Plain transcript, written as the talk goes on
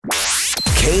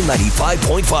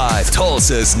K95.5,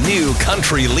 Tulsa's new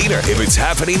country leader. If it's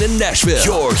happening in Nashville,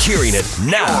 you're hearing it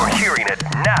now.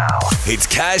 It's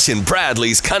Cash and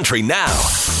Bradley's Country Now.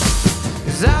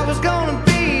 'Cause I was gonna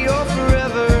be your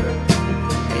forever,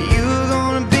 and you were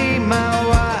gonna be my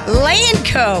wife.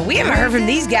 Landco. We haven't heard from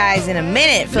these guys in a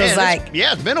minute, feels like.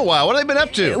 Yeah, it's been a while. What have they been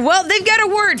up to? Well, they've got a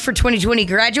word for 2020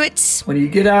 graduates. When you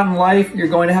get out in life, you're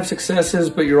going to have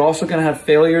successes, but you're also going to have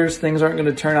failures. Things aren't going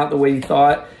to turn out the way you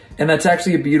thought. And that's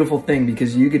actually a beautiful thing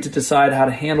because you get to decide how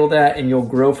to handle that, and you'll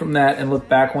grow from that and look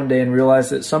back one day and realize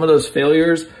that some of those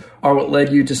failures are what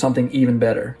led you to something even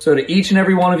better. So to each and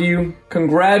every one of you,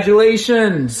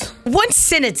 congratulations. One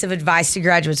sentence of advice to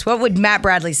graduates. What would Matt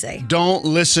Bradley say? Don't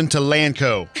listen to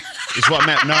Landco, is what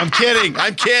Matt... No, I'm kidding.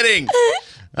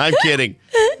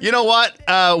 You know what?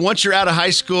 Once you're out of high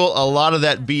school, a lot of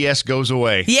that BS goes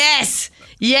away. Yes.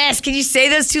 Can you say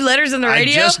those two letters on the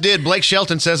radio? I just did. Blake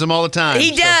Shelton says them all the time.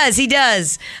 He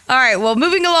does. All right, well,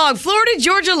 moving along.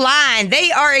 Florida-Georgia line.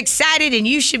 They are excited, and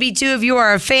you should be too if you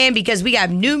are a fan because we got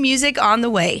new music on the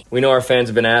way. We know our fans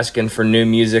have been asking for new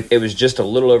music. It was just a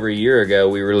little over a year ago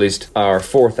we released our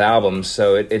 4th album,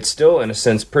 so it's still, in a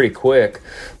sense, pretty quick.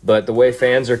 But the way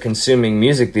fans are consuming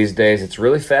music these days, it's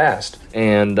really fast.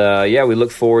 And, we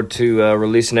look forward to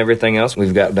releasing everything else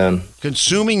we've got done.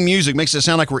 Consuming music makes it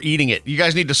sound like we're eating it. You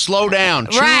guys need to slow down.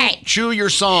 Chew your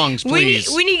songs, please.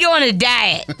 We need to go on a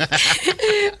diet. Well,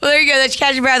 there you go. That's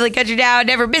Cash and Bradley Country Now.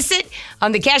 Never miss it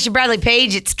on the Cash and Bradley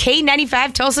page. It's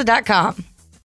K95Tulsa.com.